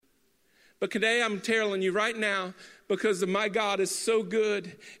But today I'm telling you right now, because my God is so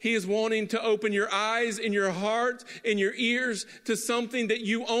good, he is wanting to open your eyes and your heart and your ears to something that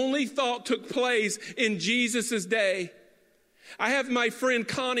you only thought took place in Jesus' day. I have my friend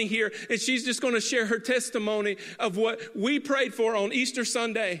Connie here, and she's just going to share her testimony of what we prayed for on Easter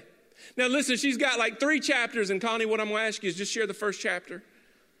Sunday. Now listen, she's got like 3 chapters, and Connie, what I'm going to ask you is just share the first chapter,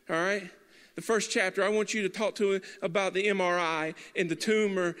 all right? The first chapter, I want you to talk to her about the MRI and the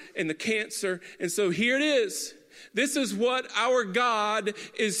tumor and the cancer. And so here it is. This is what our God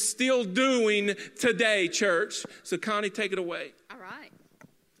is still doing today, church. So Connie, take it away. All right.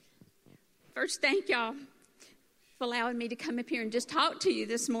 First, thank y'all for allowing me to come up here and just talk to you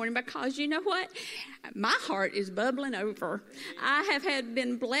this morning, because you know what? My heart is bubbling over. I have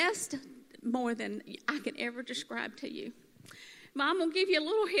been blessed more than I can ever describe to you. Well, I'm going to give you a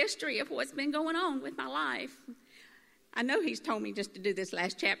little history of what's been going on with my life. I know he's told me just to do this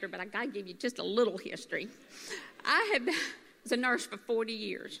last chapter, but I got to give you just a little history. Was a nurse for 40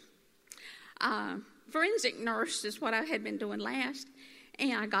 years. Forensic nurse is what I had been doing last,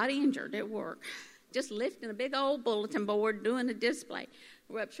 and I got injured at work. Just lifting a big old bulletin board, doing a display.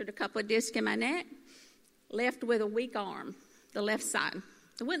 Ruptured a couple of discs in my neck, left with a weak arm, the left side.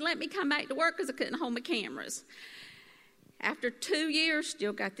 They wouldn't let me come back to work because I couldn't hold my cameras. After 2 years,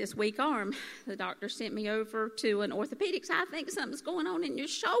 still got this weak arm. The doctor sent me over to an orthopedic. I think something's going on in your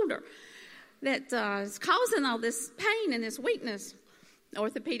shoulder that is causing all this pain and this weakness. The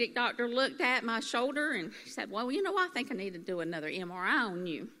orthopedic doctor looked at my shoulder and said, well, you know, I think I need to do another MRI on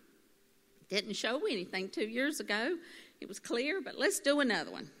you. Didn't show anything 2 years ago. It was clear, but let's do another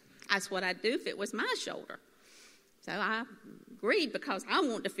one. That's what I'd do if it was my shoulder. So I agreed because I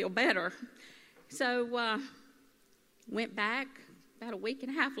want to feel better. So went back about a week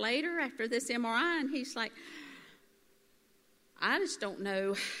and a half later after this MRI, and he's like, I just don't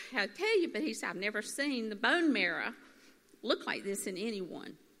know how to tell you, but he said, I've never seen the bone marrow look like this in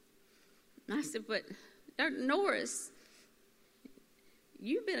anyone. And I said, but Dr. Norris,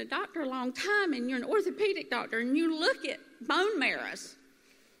 you've been a doctor a long time, and you're an orthopedic doctor, and you look at bone marrows.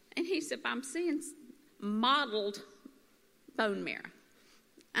 And he said, I'm seeing modeled bone marrow,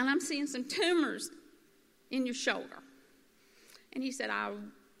 and I'm seeing some tumors in your shoulder. And he said, I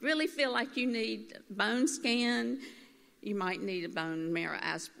really feel like you need a bone scan. You might need a bone marrow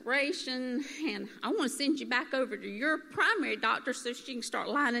aspiration. And I want to send you back over to your primary doctor so she can start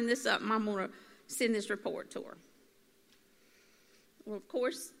lining this up. And I'm going to send this report to her. Well, of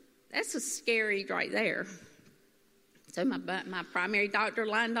course, that's a scary right there. So my primary doctor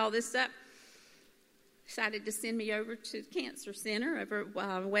lined all this up. Decided to send me over to the cancer center over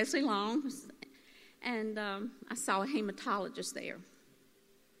at Wesley Long. And I saw a hematologist there.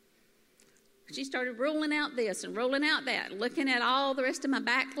 She started ruling out this and ruling out that, looking at all the rest of my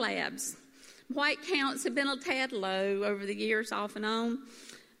back labs. White counts have been a tad low over the years, off and on.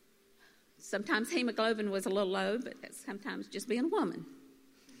 Sometimes hemoglobin was a little low, but that's sometimes just being a woman.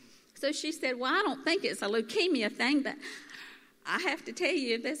 So she said, well, I don't think it's a leukemia thing, but I have to tell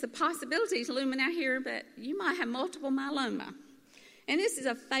you, there's a possibility looming out here that you might have multiple myeloma. And this is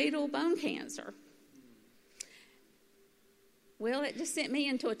a fatal bone cancer. Well, it just sent me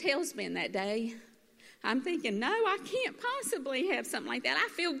into a tailspin that day. I'm thinking, no, I can't possibly have something like that.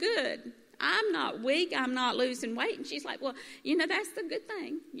 I feel good. I'm not weak. I'm not losing weight. And she's like, well, you know, that's the good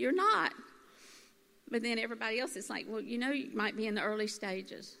thing. You're not. But then everybody else is like, well, you know, you might be in the early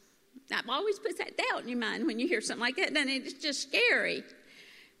stages. That always puts that doubt in your mind when you hear something like that, doesn't it? It's just scary.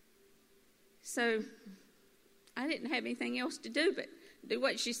 So I didn't have anything else to do but do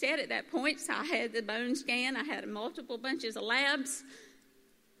what she said at that point. So I had the bone scan. I had multiple bunches of labs.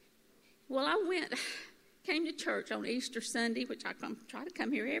 Well, came to church on Easter Sunday, which I try to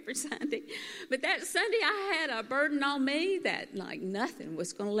come here every Sunday. But that Sunday I had a burden on me that like nothing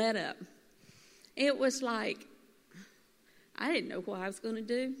was going to let up. It was like I didn't know what I was going to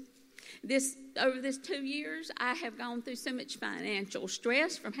do. Over this 2 years, I have gone through so much financial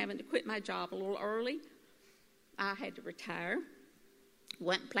stress from having to quit my job a little early. I had to retire.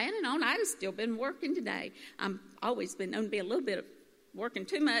 Wasn't planning on. I'd have still been working today. I've always been known to be a little bit of working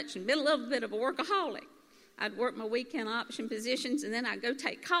too much and been a little bit of a workaholic. I'd work my weekend option positions, and then I'd go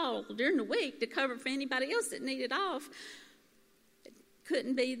take call during the week to cover for anybody else that needed off.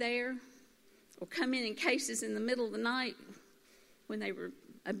 Couldn't be there, or come in cases in the middle of the night when they were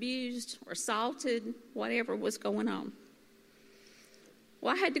abused or assaulted, whatever was going on.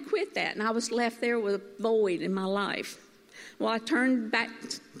 Well, I had to quit that, and I was left there with a void in my life. Well, I turned back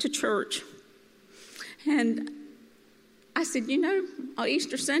to church, and I said, you know, on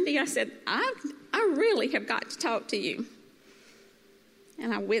Easter Sunday, I said, I really have got to talk to you.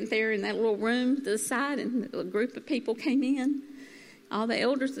 And I went there in that little room to the side, and a group of people came in, all the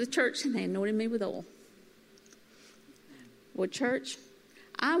elders of the church, and they anointed me with oil. Well, church,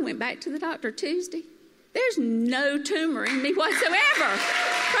 I went back to the doctor Tuesday. There's no tumor in me whatsoever.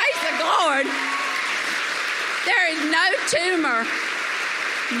 Praise the Lord. There is no tumor.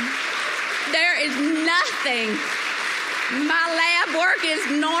 There is nothing. My lab work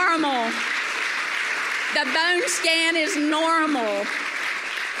is normal. The bone scan is normal.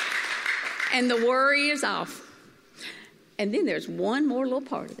 And the worry is off. And then there's one more little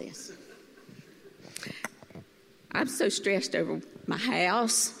part of this. I'm so stressed over my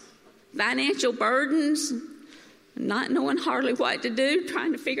house, financial burdens, not knowing hardly what to do,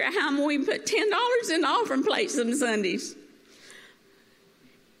 trying to figure out how I'm going to put $10 in the offering plates on Sundays.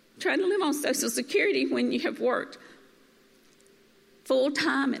 Trying to live on Social Security when you have worked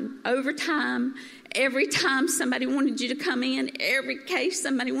full-time and overtime. Every time somebody wanted you to come in, every case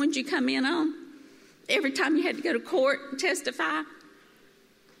somebody wanted you to come in on, every time you had to go to court and testify.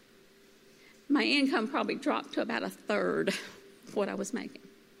 My income probably dropped to about a third of what I was making.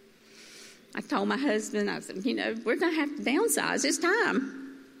 I told my husband, I said, we're going to have to downsize. It's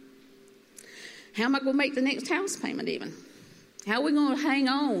time. How am I going to make the next house payment even? How are we going to hang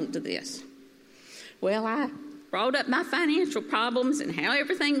on to this? Well, I brought up my financial problems and how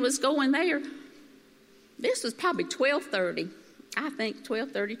everything was going there. This was probably 12:30. I think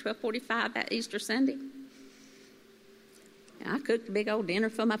 12:30, 12:45 that Easter Sunday. And I cooked a big old dinner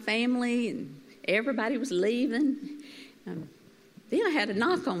for my family, and everybody was leaving. Then I had a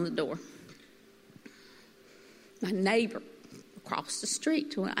knock on the door. My neighbor across the street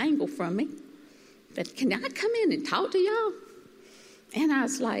to an angle from me said, "Can I come in and talk to y'all?" And I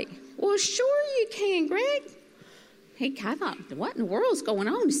was like, "Well, sure you can, Greg." I thought, what in the world's going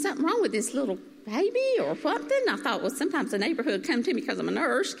on? Is something wrong with this little baby or something? I thought, well, sometimes the neighborhood come to me because I'm a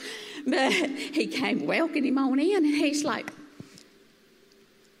nurse. But he came, welcomed him on in, and he's like,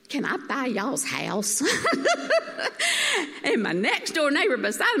 "Can I buy y'all's house?" And my next door neighbor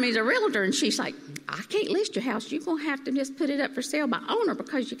beside me is a realtor, and she's like, "I can't list your house. You're going to have to just put it up for sale by owner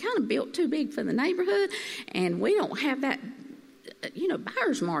because you kind of built too big for the neighborhood, and we don't have that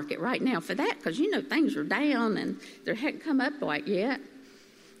buyer's market right now for that because, things are down and they hadn't come up like yet."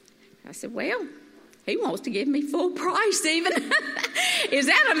 I said, "Well, he wants to give me full price even." Is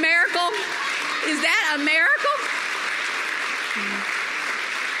that a miracle? Is that a miracle?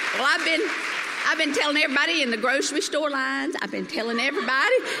 Well, I've been telling everybody in the grocery store lines. I've been telling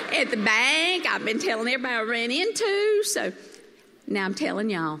everybody at the bank. I've been telling everybody I ran into. So now I'm telling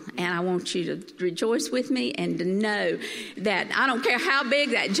y'all, and I want you to rejoice with me and to know that I don't care how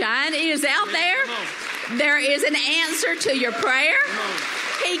big that giant is out there, there is an answer to your prayer.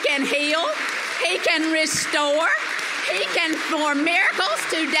 He can heal. He can restore. He can perform miracles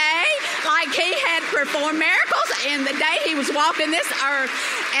today like he had performed miracles in the day he was walking this earth.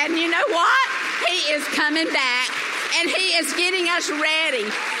 And you know what? He is coming back, and he is getting us ready.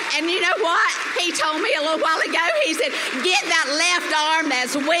 And you know what? He told me a little while ago, he said, "Get that left arm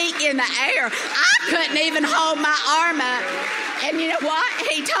that's weak in the air." I couldn't even hold my arm up. And you know what?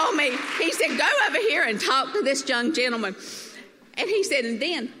 He told me, he said, "Go over here and talk to this young gentleman." And he said, "And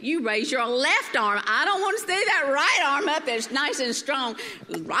then you raise your left arm. I don't want to see that right arm up that's nice and strong.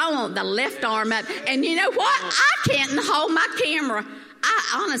 I want the left arm up." And you know what? I can't hold my camera.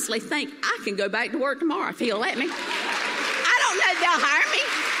 I honestly think I can go back to work tomorrow if he'll let me. I don't know if they'll hire me.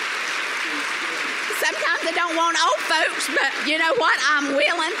 Sometimes they don't want old folks, but you know what? I'm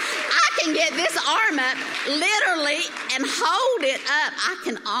willing. I can get this arm up literally and hold it up. I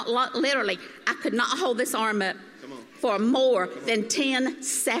could not hold this arm up for more than 10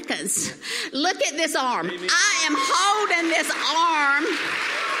 seconds. Look at this arm. I am holding this arm.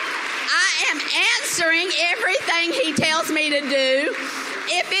 I am answering everything he tells me to do.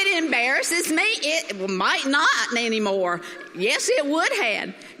 If it embarrasses me, it might not anymore. Yes, it would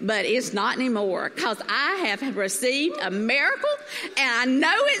have, but it's not anymore because I have received a miracle, and I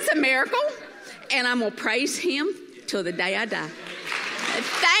know it's a miracle, and I'm going to praise him till the day I die.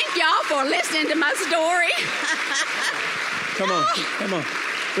 Thank y'all for listening to my story. Come on.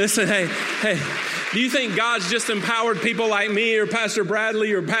 Listen, hey. Do you think God's just empowered people like me or Pastor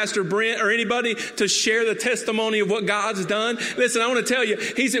Bradley or Pastor Brent or anybody to share the testimony of what God's done? Listen, I want to tell you,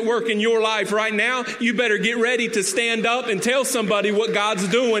 he's at work in your life right now. You better get ready to stand up and tell somebody what God's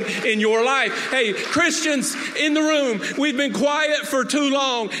doing in your life. Hey, Christians in the room, we've been quiet for too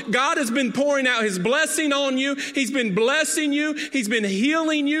long. God has been pouring out his blessing on you. He's been blessing you. He's been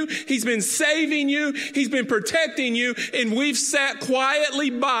healing you. He's been saving you. He's been protecting you. And we've sat quietly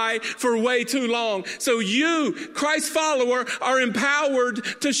by for way too long. long. So you, Christ follower, are empowered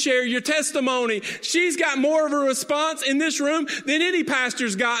to share your testimony. She's got more of a response in this room than any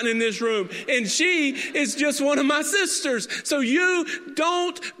pastor's gotten in this room. And she is just one of my sisters. So you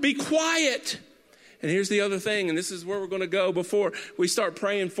don't be quiet. And here's the other thing, and this is where we're going to go before we start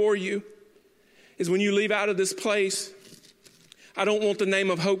praying for you, is when you leave out of this place, I don't want the name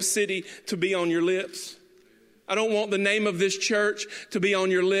of Hope City to be on your lips. I don't want the name of this church to be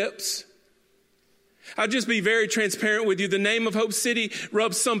on your lips. I'll just be very transparent with you. The name of Hope City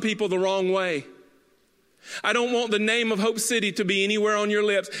rubs some people the wrong way. I don't want the name of Hope City to be anywhere on your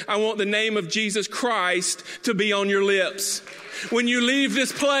lips. I want the name of Jesus Christ to be on your lips. When you leave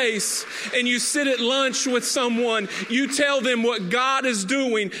this place and you sit at lunch with someone, you tell them what God is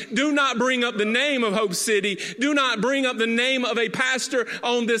doing. Do not bring up the name of Hope City. Do not bring up the name of a pastor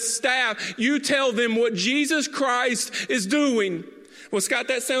on this staff. You tell them what Jesus Christ is doing. Well, Scott,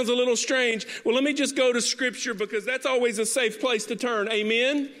 that sounds a little strange. Well, let me just go to Scripture because that's always a safe place to turn.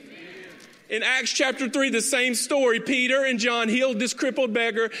 Amen? In Acts chapter 3, the same story. Peter and John healed this crippled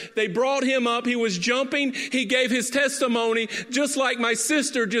beggar. They brought him up. He was jumping. He gave his testimony, just like my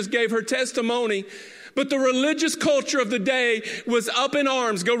sister just gave her testimony. But the religious culture of the day was up in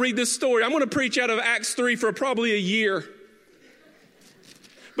arms. Go read this story. I'm going to preach out of Acts 3 for probably a year.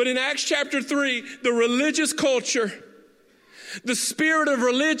 But in Acts chapter 3, the religious culture, the spirit of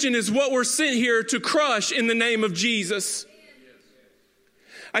religion is what we're sent here to crush in the name of Jesus.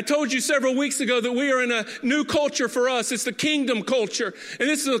 I told you several weeks ago that we are in a new culture for us. It's the kingdom culture. And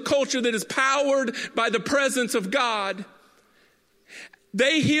this is a culture that is powered by the presence of God.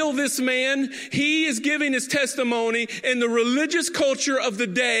 They heal this man. He is giving his testimony, and the religious culture of the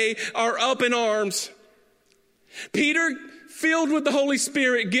day are up in arms. Peter, filled with the Holy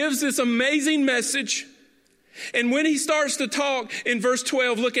Spirit, gives this amazing message. And when he starts to talk in verse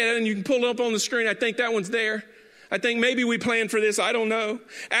 12, look at it, and you can pull it up on the screen. I think that one's there. I think maybe we planned for this. I don't know.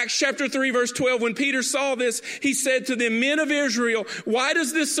 Acts chapter 3, verse 12. When Peter saw this, he said to them, men of Israel, why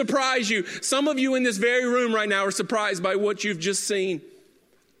does this surprise you? Some of you in this very room right now are surprised by what you've just seen.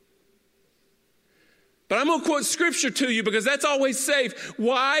 But I'm going to quote Scripture to you because that's always safe.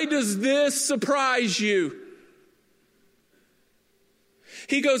 Why does this surprise you?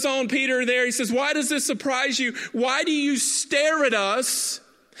 He goes on, Peter, there. He says, why does this surprise you? Why do you stare at us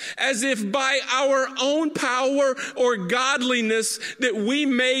as if by our own power or godliness that we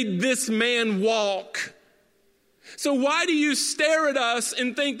made this man walk? So why do you stare at us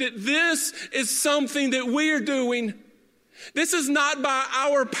and think that this is something that we are doing? This is not by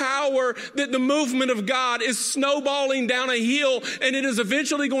our power that the movement of God is snowballing down a hill and it is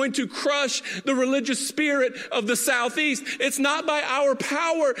eventually going to crush the religious spirit of the Southeast. It's not by our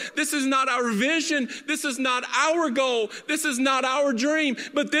power. This is not our vision. This is not our goal. This is not our dream.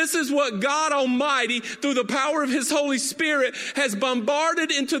 But this is what God Almighty, through the power of His Holy Spirit, has bombarded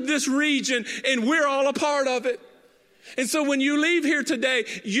into this region, and we're all a part of it. And so when you leave here today,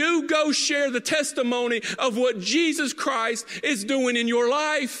 you go share the testimony of what Jesus Christ is doing in your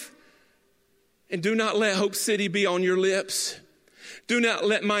life. And do not let Hope City be on your lips. Do not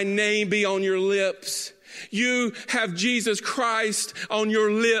let my name be on your lips. You have Jesus Christ on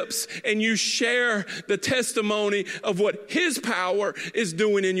your lips, and you share the testimony of what His power is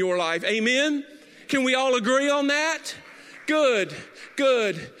doing in your life. Amen? Can we all agree on that? Good,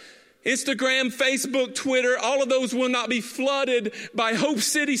 good. Instagram, Facebook, Twitter, all of those will not be flooded by Hope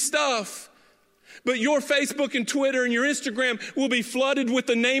City stuff. But your Facebook and Twitter and your Instagram will be flooded with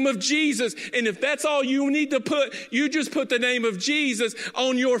the name of Jesus. And if that's all you need to put, you just put the name of Jesus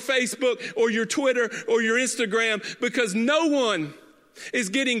on your Facebook or your Twitter or your Instagram, because no one is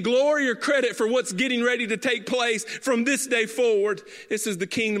getting glory or credit for what's getting ready to take place from this day forward. This is the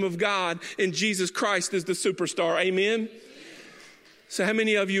kingdom of God, and Jesus Christ is the superstar. Amen? So how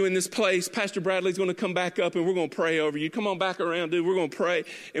many of you in this place, Pastor Bradley's going to come back up and we're going to pray over you. Come on back around, dude. We're going to pray,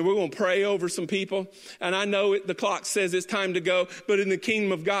 and we're going to pray over some people. And I know the clock says it's time to go, but in the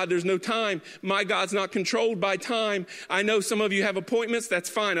kingdom of God, there's no time. My God's not controlled by time. I know some of you have appointments. That's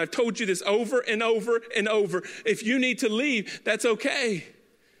fine. I've told you this over and over and over. If you need to leave, that's okay.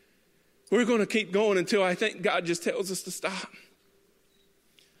 We're going to keep going until I think God just tells us to stop.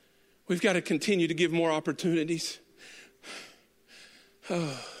 We've got to continue to give more opportunities.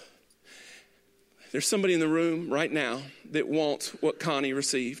 Oh. There's somebody in the room right now that wants what Connie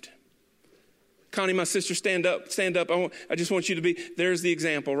received. Connie, my sister, stand up. I just want you to be, there's the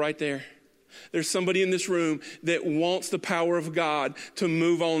example right there. There's somebody in this room that wants the power of God to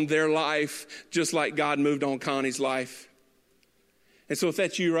move on their life just like God moved on Connie's life. And so if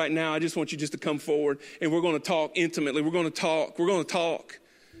that's you right now, I just want you just to come forward, and we're going to talk intimately. We're going to talk.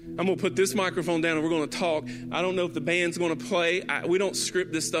 I'm going to put this microphone down and we're going to talk. I don't know if the band's going to play. We don't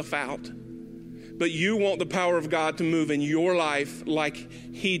script this stuff out. But you want the power of God to move in your life like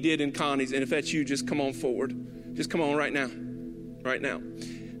he did in Connie's. And if that's you, just come on forward. Just come on right now. Right now.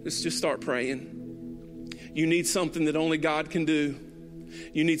 Let's just start praying. You need something that only God can do.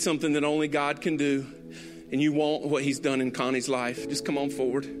 You need something that only God can do. And you want what he's done in Connie's life. Just come on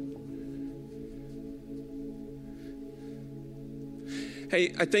forward.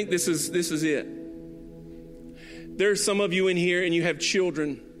 Hey, I think this is it. There's some of you in here and you have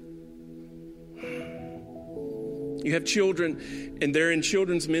children. You have children and they're in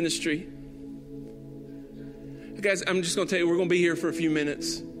children's ministry. Guys, I'm just going to tell you, we're going to be here for a few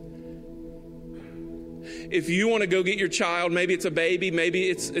minutes. If you want to go get your child, maybe it's a baby, maybe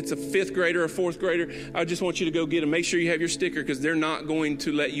it's a fifth grader or fourth grader, I just want you to go get them. Make sure you have your sticker because they're not going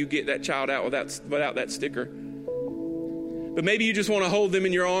to let you get that child out without that sticker. But maybe you just want to hold them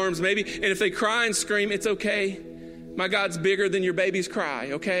in your arms, maybe, and if they cry and scream, it's okay. My God's bigger than your baby's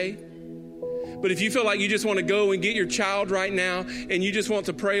cry, okay? But if you feel like you just want to go and get your child right now and you just want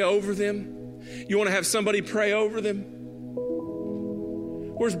to pray over them, you want to have somebody pray over them.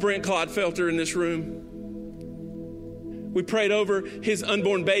 Where's Brent Clodfelter in this room? We prayed over his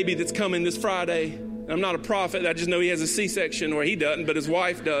unborn baby that's coming this Friday. I'm not a prophet. I just know he has a C-section, or he doesn't, but his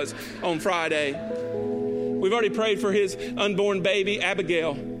wife does on Friday. We've already prayed for his unborn baby,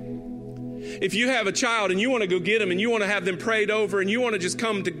 Abigail. If you have a child and you want to go get them and you want to have them prayed over and you want to just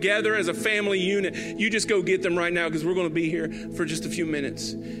come together as a family unit, you just go get them right now because we're going to be here for just a few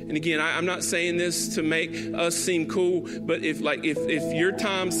minutes. And again, I'm not saying this to make us seem cool, but if your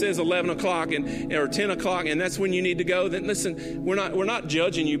time says 11 o'clock or 10 o'clock and that's when you need to go, then listen, we're not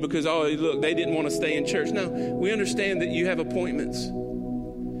judging you because, oh, look, they didn't want to stay in church. No, we understand that you have appointments.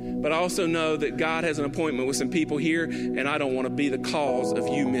 But I also know that God has an appointment with some people here, and I don't want to be the cause of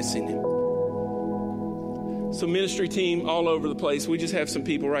you missing him. So ministry team all over the place. We just have some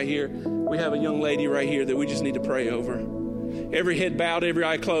people right here. We have a young lady right here that we just need to pray over. Every head bowed, every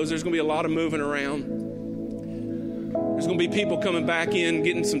eye closed. There's going to be a lot of moving around. There's going to be people coming back in,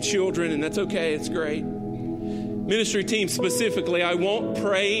 getting some children, and that's okay. It's great. Ministry team specifically, I want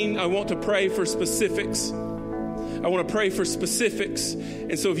to pray for specifics. I want to pray for specifics.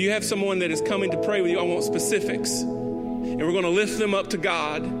 And so if you have someone that is coming to pray with you, I want specifics. And we're going to lift them up to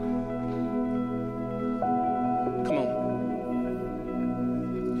God. Come on.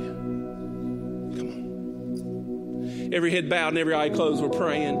 Every head bowed and every eye closed, we're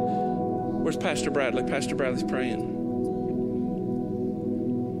praying. Where's Pastor Bradley? Pastor Bradley's praying.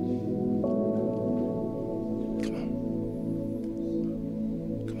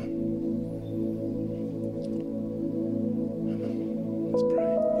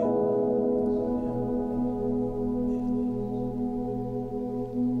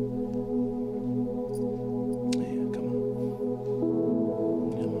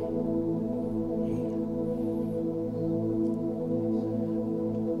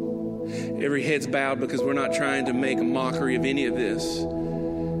 Every head's bowed because we're not trying to make a mockery of any of this.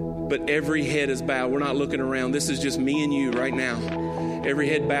 But every head is bowed. We're not looking around. This is just me and you right now. Every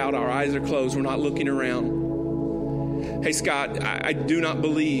head bowed. Our eyes are closed. We're not looking around. Hey, Scott, I do not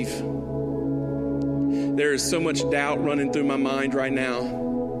believe. There is so much doubt running through my mind right now.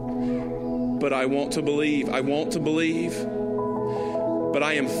 But I want to believe. I want to believe. But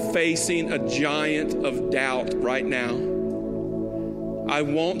I am facing a giant of doubt right now. I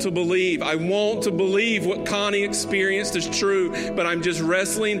want to believe. I want to believe what Connie experienced is true, but I'm just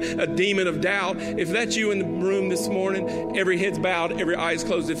wrestling a demon of doubt. If that's you in the room this morning, every head's bowed, every eye's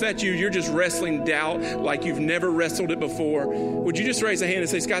closed. If that's you, you're just wrestling doubt like you've never wrestled it before. Would you just raise a hand and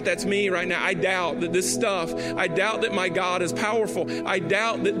say, Scott, that's me right now. I doubt that this stuff, I doubt that my God is powerful. I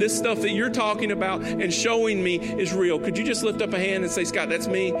doubt that this stuff that you're talking about and showing me is real. Could you just lift up a hand and say, Scott, that's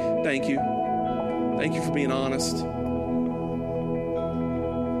me? Thank you. Thank you for being honest.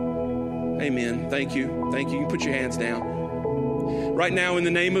 Amen. Thank you. Thank you. You can put your hands down. Right now, in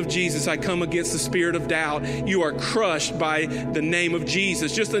the name of Jesus, I come against the spirit of doubt. You are crushed by the name of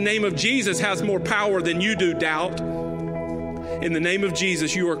Jesus. Just the name of Jesus has more power than you do, doubt. In the name of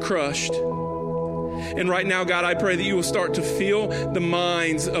Jesus, you are crushed. And right now, God, I pray that you will start to fill the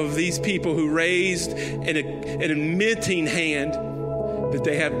minds of these people who raised an admitting hand that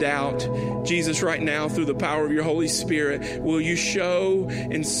they have doubt. Jesus, right now, through the power of your Holy Spirit, will you show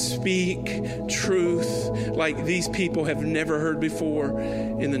and speak truth like these people have never heard before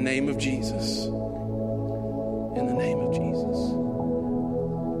in the name of Jesus. In the name of Jesus.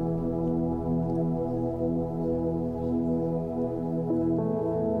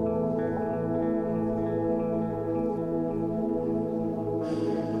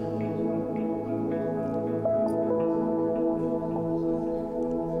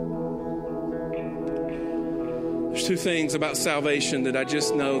 There's two things about salvation that I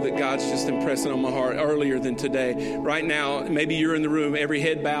just know that God's just impressing on my heart earlier than today. Right now, maybe you're in the room, every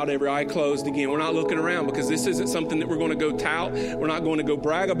head bowed, every eye closed again. We're not looking around because this isn't something that we're going to go tout. We're not going to go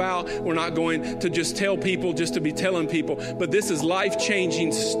brag about. We're not going to just tell people just to be telling people. But this is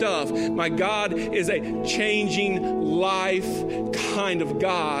life-changing stuff. My God is a changing life kind of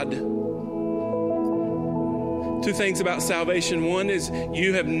God. Two things about salvation. One is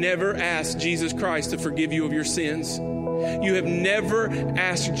you have never asked Jesus Christ to forgive you of your sins. You have never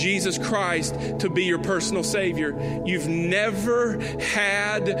asked Jesus Christ to be your personal Savior. You've never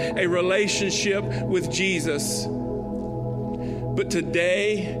had a relationship with Jesus. But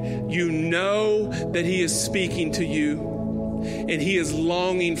today, you know that He is speaking to you, and He is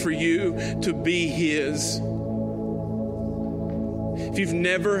longing for you to be His. If you've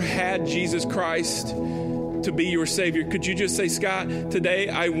never had Jesus Christ to be your Savior, could you just say, Scott, today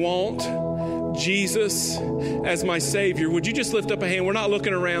I want Jesus as my Savior? Would you just lift up a hand? We're not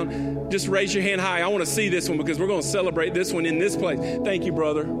looking around. Just raise your hand high. I want to see this one because we're going to celebrate this one in this place. Thank you,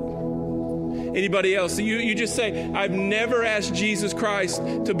 brother. Anybody else? You just say, I've never asked Jesus Christ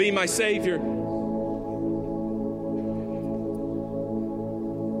to be my Savior.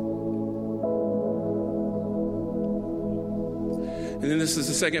 And then this is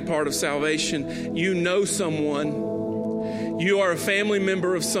the second part of salvation. You know someone. You are a family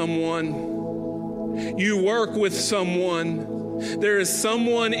member of someone. You work with someone. There is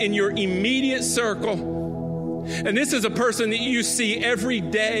someone in your immediate circle. And this is a person that you see every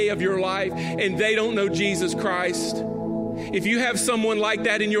day of your life, and they don't know Jesus Christ. If you have someone like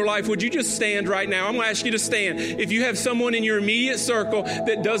that in your life, would you just stand right now? I'm going to ask you to stand. If you have someone in your immediate circle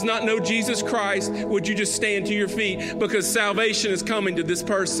that does not know Jesus Christ, would you just stand to your feet? Because salvation is coming to this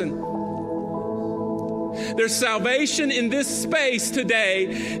person. There's salvation in this space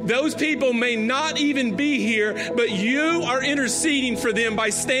today. Those people may not even be here, but you are interceding for them by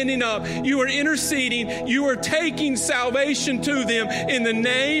standing up. You are interceding. You are taking salvation to them in the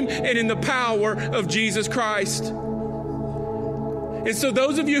name and in the power of Jesus Christ. And so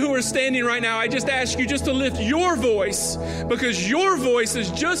those of you who are standing right now, I just ask you just to lift your voice, because your voice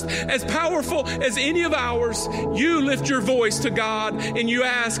is just as powerful as any of ours. You lift your voice to God and you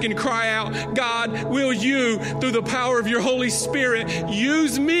ask and cry out, God, will you, through the power of your Holy Spirit,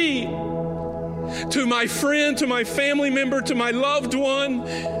 use me to my friend, to my family member, to my loved one.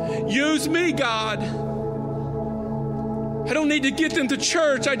 Use me, God. I don't need to get them to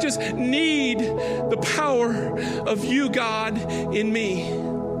church. I just need the power of you, God, in me.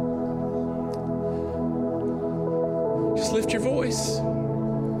 Just lift your voice.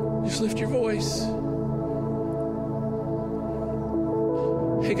 Just lift your voice.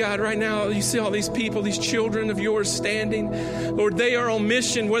 Hey, God, right now, you see all these people, these children of yours standing. Lord, they are on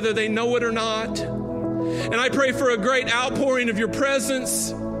mission, whether they know it or not. And I pray for a great outpouring of your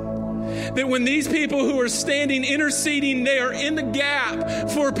presence. That when these people who are standing, interceding, they are in the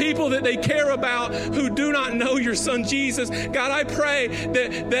gap for people that they care about who do not know your Son Jesus. God, I pray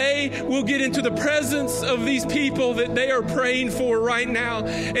that they will get into the presence of these people that they are praying for right now.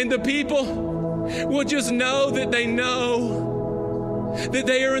 And the people will just know that they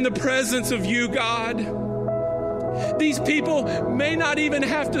are in the presence of you, God. These people may not even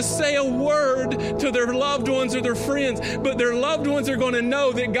have to say a word to their loved ones or their friends, but their loved ones are going to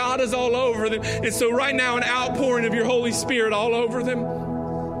know that God is all over them. And so right now, an outpouring of your Holy Spirit all over them.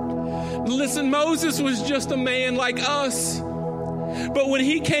 Listen, Moses was just a man like us. But when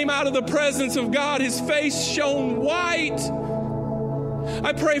he came out of the presence of God, his face shone white.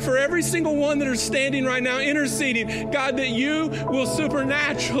 I pray for every single one that are standing right now, interceding, God, that you will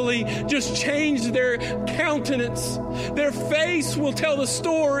supernaturally just change their countenance. Their face will tell the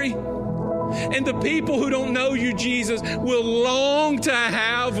story. And the people who don't know you, Jesus, will long to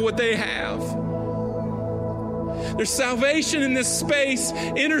have what they have. There's salvation in this space.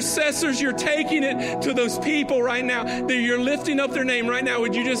 Intercessors, you're taking it to those people right now. That you're lifting up their name right now.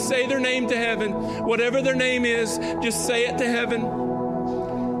 Would you just say their name to heaven? Whatever their name is, just say it to heaven.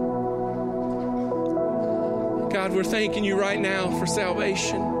 God, we're thanking you right now for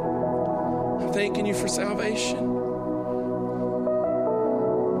salvation. I'm thanking you for salvation.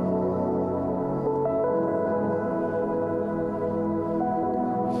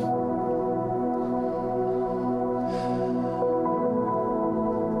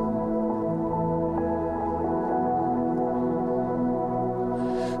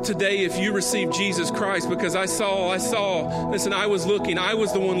 Today, if you receive Jesus Christ, because I saw, listen, I was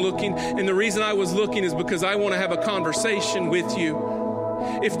the one looking, and the reason I was looking is because I want to have a conversation with you.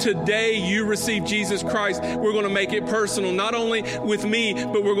 If today you receive Jesus Christ, we're going to make it personal, not only with me,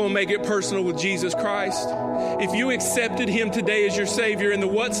 but we're going to make it personal with Jesus Christ. If you accepted him today as your Savior in the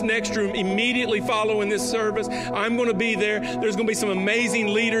What's Next room immediately following this service, I'm going to be there. There's going to be some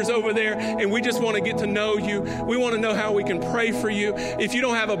amazing leaders over there, and we just want to get to know you. We want to know how we can pray for you. If you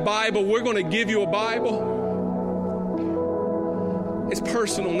don't have a Bible, we're going to give you a Bible. It's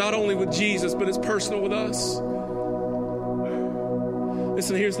personal, not only with Jesus, but it's personal with us.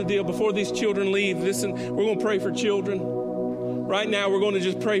 Listen, here's the deal. Before these children leave, listen, we're going to pray for children. Right now, we're going to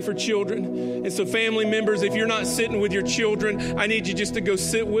just pray for children. And so family members, if you're not sitting with your children, I need you just to go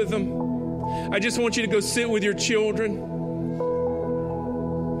sit with them. I just want you to go sit with your children.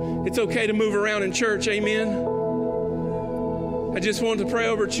 It's okay to move around in church, amen? I just want to pray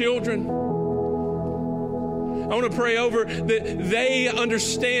over children. I want to pray over that they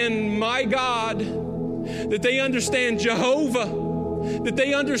understand my God, that they understand Jehovah, that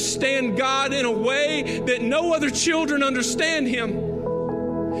they understand God in a way that no other children understand him.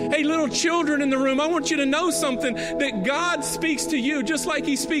 Hey, little children in the room, I want you to know something, that God speaks to you just like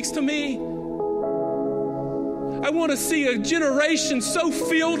he speaks to me. I want to see a generation so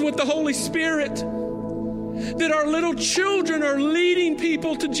filled with the Holy Spirit that our little children are leading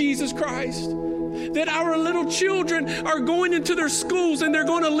people to Jesus Christ. That our little children are going into their schools and they're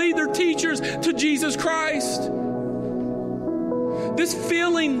going to lead their teachers to Jesus Christ. This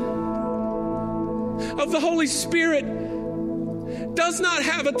feeling of the Holy Spirit does not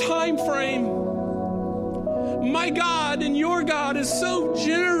have a time frame. My God and your God is so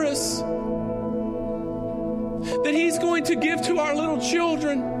generous that he's going to give to our little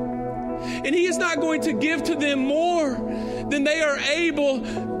children, and he is not going to give to them more than they are able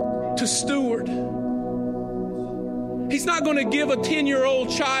to steward. He's not going to give a 10-year-old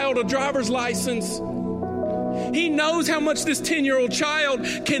child a driver's license. He knows how much this 10-year-old child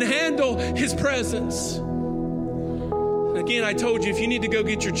can handle his presence. Again, I told you, if you need to go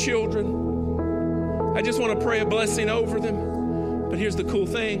get your children, I just want to pray a blessing over them. But here's the cool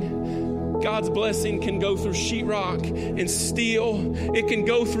thing. God's blessing can go through sheetrock and steel. It can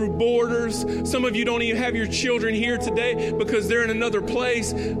go through borders. Some of you don't even have your children here today because they're in another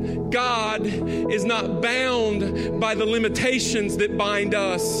place. God is not bound by the limitations that bind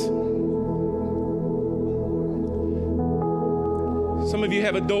us. Some of you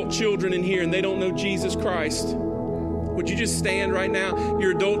have adult children in here and they don't know Jesus Christ. Would you just stand right now?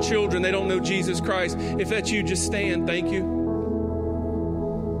 Your adult children, they don't know Jesus Christ. If that's you, just stand. Thank you.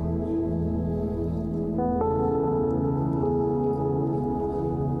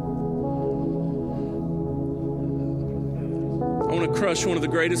 I want to crush one of the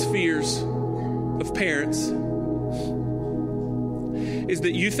greatest fears of parents is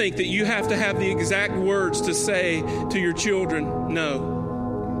that you think that you have to have the exact words to say to your children. No.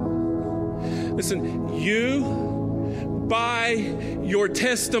 Listen, you, by your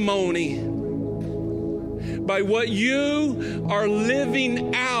testimony, by what you are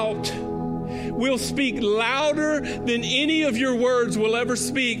living out, will speak louder than any of your words will ever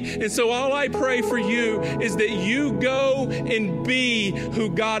speak. And so all I pray for you is that you go and be who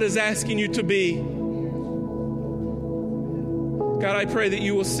God is asking you to be. God, I pray that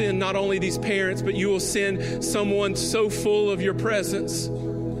you will send not only these parents, but you will send someone so full of your presence.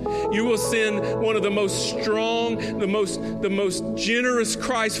 You will send one of the most strong, the most generous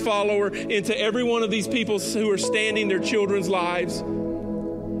Christ follower into every one of these people who are standing their children's lives.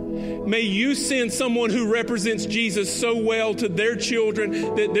 May you send someone who represents Jesus so well to their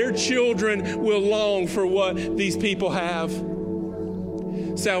children that their children will long for what these people have.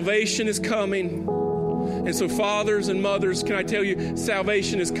 Salvation is coming. And so fathers and mothers, can I tell you,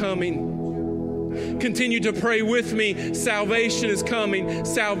 salvation is coming. Continue to pray with me. Salvation is coming.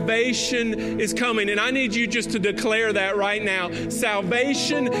 Salvation is coming. And I need you just to declare that right now.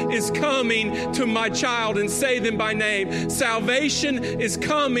 Salvation is coming to my child, and say them by name. Salvation is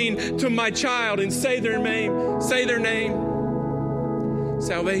coming to my child, and say their name. Say their name.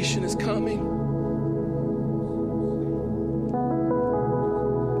 Salvation is coming.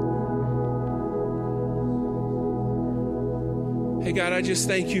 Hey, God, I just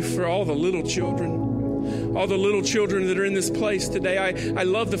thank you for all the little children, all the little children that are in this place today. I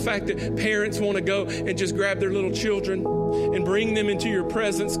love the fact that parents want to go and just grab their little children and bring them into your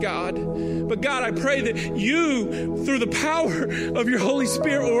presence, God. But God, I pray that you, through the power of your Holy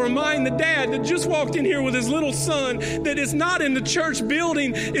Spirit, will remind the dad that just walked in here with his little son that is not in the church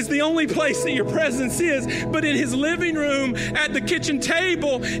building is the only place that your presence is, but in his living room, at the kitchen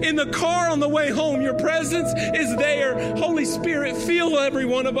table, in the car on the way home. Your presence is there. Holy Spirit, fill every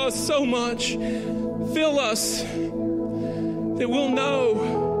one of us so much. Fill us that we'll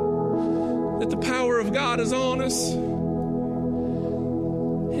know that the power of God is on us.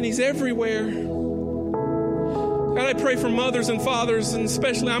 And He's everywhere. God, I pray for mothers and fathers, and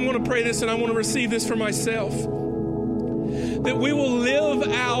especially I'm going to pray this and I want to receive this for myself. That we will live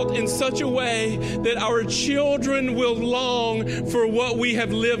out in such a way that our children will long for what we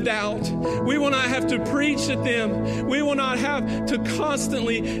have lived out. We will not have to preach at them. We will not have to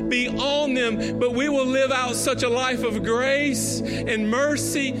constantly be on them, but we will live out such a life of grace and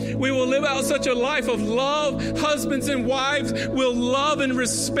mercy. We will live out such a life of love. Husbands and wives will love and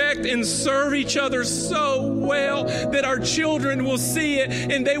respect and serve each other so well that our children will see it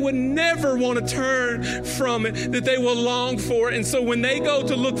and they would never want to turn from it, that they will long for it. And so when they go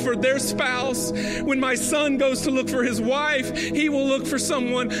to look for their spouse, when my son goes to look for his wife, he will look for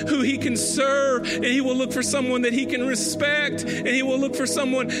someone who he can serve, and he will look for someone that he can respect, and he will look for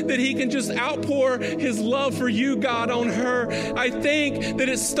someone that he can just outpour his love for you, God, on her. I think that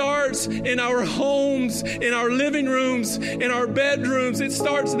it starts in our homes, in our living rooms, in our bedrooms. It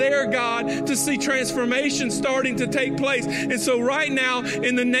starts there, God, to see transformation starting to take place. And so right now,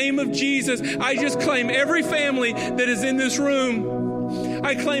 in the name of Jesus, I just claim every family that is in this room.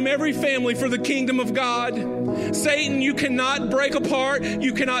 I claim every family for the kingdom of God. Satan, you cannot break apart.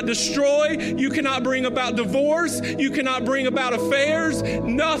 You cannot destroy. You cannot bring about divorce. You cannot bring about affairs.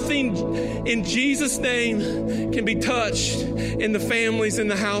 Nothing in Jesus' name can be touched in the families and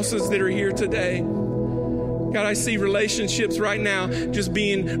the houses that are here today. God, I see relationships right now just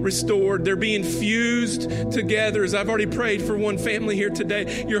being restored. They're being fused together. As I've already prayed for one family here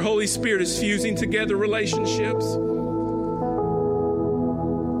today, your Holy Spirit is fusing together relationships.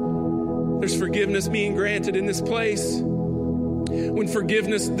 There's forgiveness being granted in this place when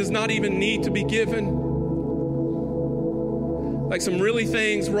forgiveness does not even need to be given. Like some really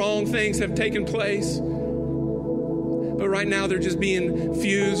wrong things have taken place. But right now they're just being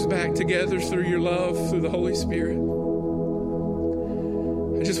fused back together through your love, through the Holy Spirit.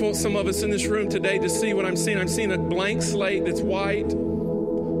 I just want some of us in this room today to see what I'm seeing. I'm seeing a blank slate that's white,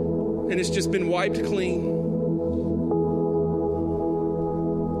 and it's just been wiped clean.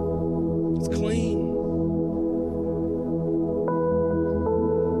 It's clean.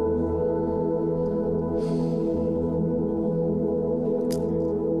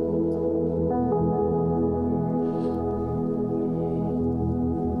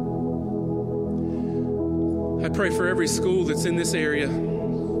 I pray for every school that's in this area.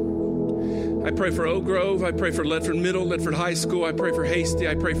 I pray for Oak Grove. I pray for Ledford Middle, Ledford High School. I pray for Hasty.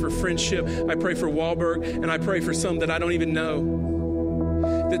 I pray for Friendship. I pray for Wahlberg. And I pray for some that I don't even know.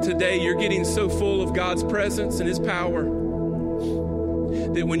 That today you're getting so full of God's presence and His power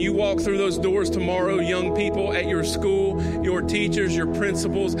that when you walk through those doors tomorrow, young people at your school, your teachers, your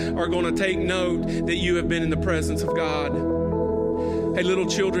principals are going to take note that you have been in the presence of God. Hey, little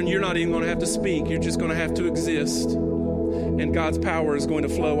children, you're not even going to have to speak. You're just going to have to exist. And God's power is going to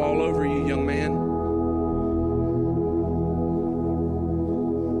flow all over you, young man.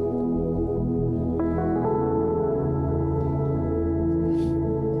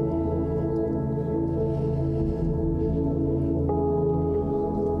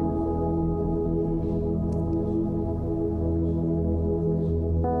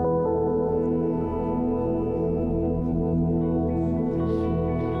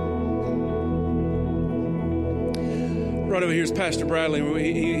 Right over here is Pastor Bradley.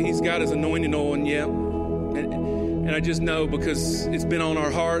 He's got his anointing oil, and and I just know because it's been on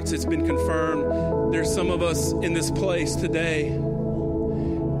our hearts, it's been confirmed. There's some of us in this place today,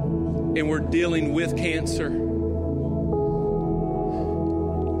 and we're dealing with cancer. If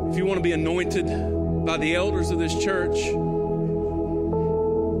you want to be anointed by the elders of this church,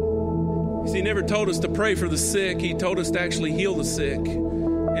 He never told us to pray for the sick. He told us to actually heal the sick.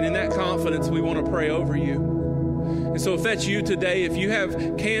 And in that confidence, we want to pray over you. And so if that's you today, if you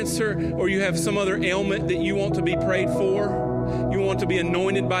have cancer or you have some other ailment that you want to be prayed for, you want to be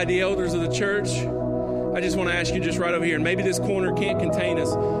anointed by the elders of the church, I just want to ask you just right over here. And maybe this corner can't contain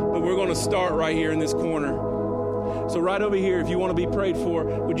us, but we're going to start right here in this corner. So right over here, if you want to be prayed for,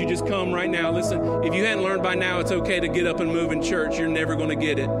 would you just come right now? Listen, if you hadn't learned by now, it's okay to get up and move in church. You're never going to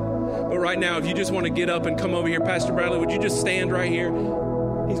get it. But right now, if you just want to get up and come over here, Pastor Bradley, would you just stand right here?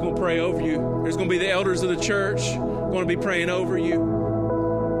 He's going to pray over you. There's going to be the elders of the church going to be praying over you.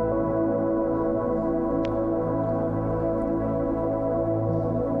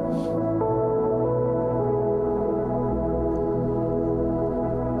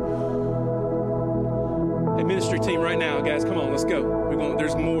 Hey, ministry team, right now, guys, come on, let's go.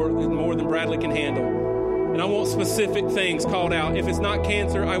 There's more than Bradley can handle. And I want specific things called out. If it's not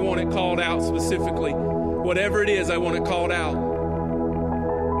cancer, I want it called out specifically. Whatever it is, I want it called out.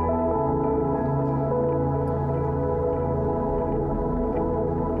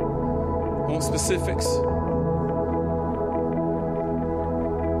 want specifics.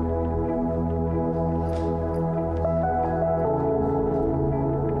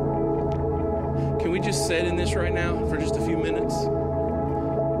 Can we just sit in this right now for just a few minutes?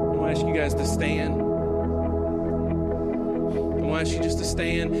 I'm going to ask you guys to stand. I'm going to ask you just to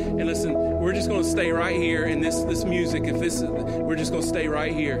stand and listen. We're just going to stay right here in this music. We're just going to stay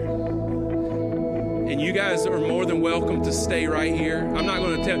right here. And you guys are more than welcome to stay right here. I'm not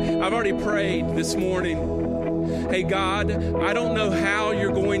going to tell you. I've already prayed this morning. Hey, God, I don't know how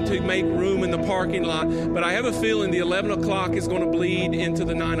you're going to make room in the parking lot, but I have a feeling the 11 o'clock is going to bleed into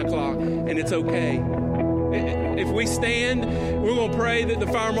the 9 o'clock, and it's okay. If we stand, we're going to pray that the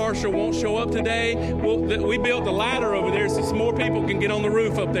fire marshal won't show up today. We built the ladder over there so some more people can get on the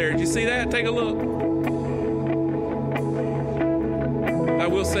roof up there. Did you see that? Take a look. I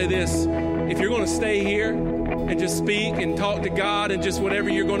will say this. If you're going to stay here and just speak and talk to God and just whatever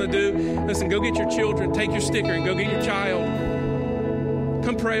you're going to do, listen, go get your children. Take your sticker and go get your child.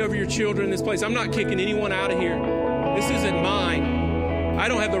 Come pray over your children in this place. I'm not kicking anyone out of here. This isn't mine. I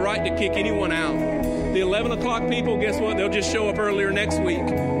don't have the right to kick anyone out. The 11 o'clock people, guess what? They'll just show up earlier next week.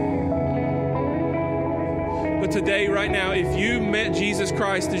 But today, right now, if you met Jesus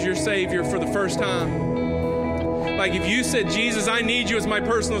Christ as your Savior for the first time, like if you said, Jesus, I need you as my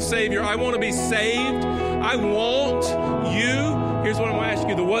personal Savior. I want to be saved. I want you. Here's what I'm going to ask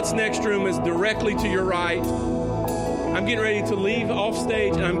you. The What's Next room is directly to your right. I'm getting ready to leave off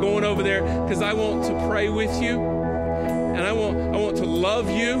stage, and I'm going over there because I want to pray with you. And I want to love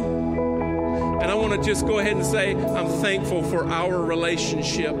you. And I want to just go ahead and say, I'm thankful for our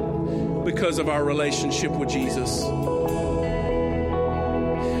relationship because of our relationship with Jesus.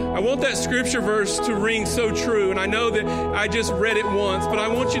 I want that scripture verse to ring so true. And I know that I just read it once, but I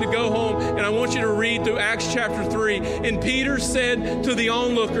want you to go home and I want you to read through Acts chapter 3. And Peter said to the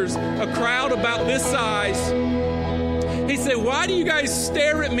onlookers, a crowd about this size, he said, why do you guys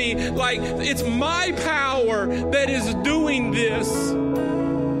stare at me like it's my power that is doing this?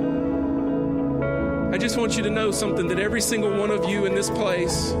 I just want you to know something, that every single one of you in this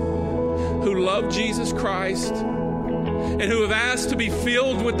place who love Jesus Christ and who have asked to be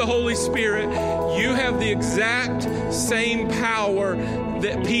filled with the Holy Spirit, you have the exact same power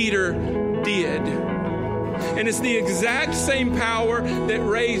that Peter did. And it's the exact same power that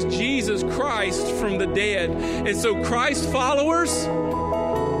raised Jesus Christ from the dead. And so Christ followers,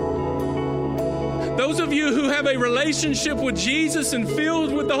 those of you who have a relationship with Jesus and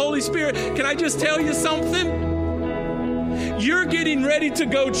filled with the Holy Spirit, can I just tell you something? You're getting ready to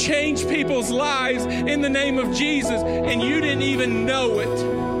go change people's lives in the name of Jesus, and you didn't even know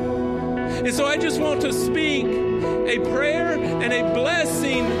it. And so I just want to speak a prayer and a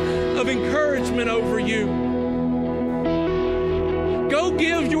blessing of encouragement over you. Go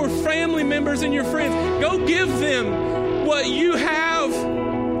give your family members and your friends, go give them what you have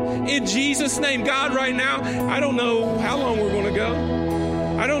in Jesus' name. God, right now, I don't know how long we're going to go.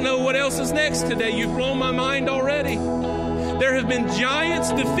 I don't know what else is next today. You've blown my mind already. There have been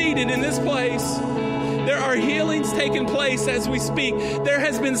giants defeated in this place. There are healings taking place as we speak. There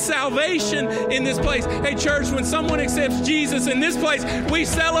has been salvation in this place. Hey, church, when someone accepts Jesus in this place, we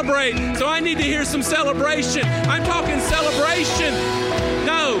celebrate. So I need to hear some celebration. I'm talking celebration.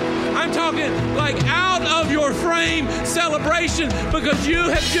 No, I'm talking like out of your frame celebration, because you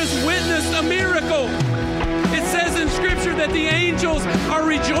have just witnessed a miracle. It says in Scripture that the angels are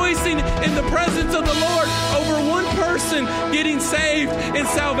rejoicing in the presence of the Lord over one person getting saved, and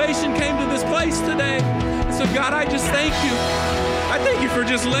salvation came to this place today. So God, I just thank you. I thank you for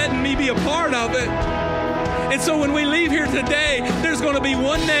just letting me be a part of it. And so when we leave here today, there's going to be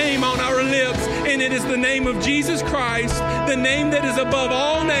one name on our lips, and it is the name of Jesus Christ, the name that is above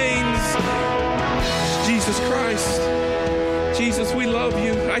all names, Jesus Christ. Jesus, we love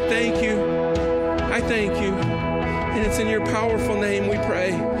you. I thank you. I thank you. And it's in your powerful name we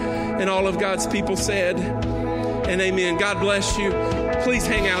pray. And all of God's people said, and amen. God bless you. Please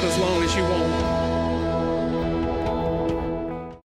hang out as long as you want.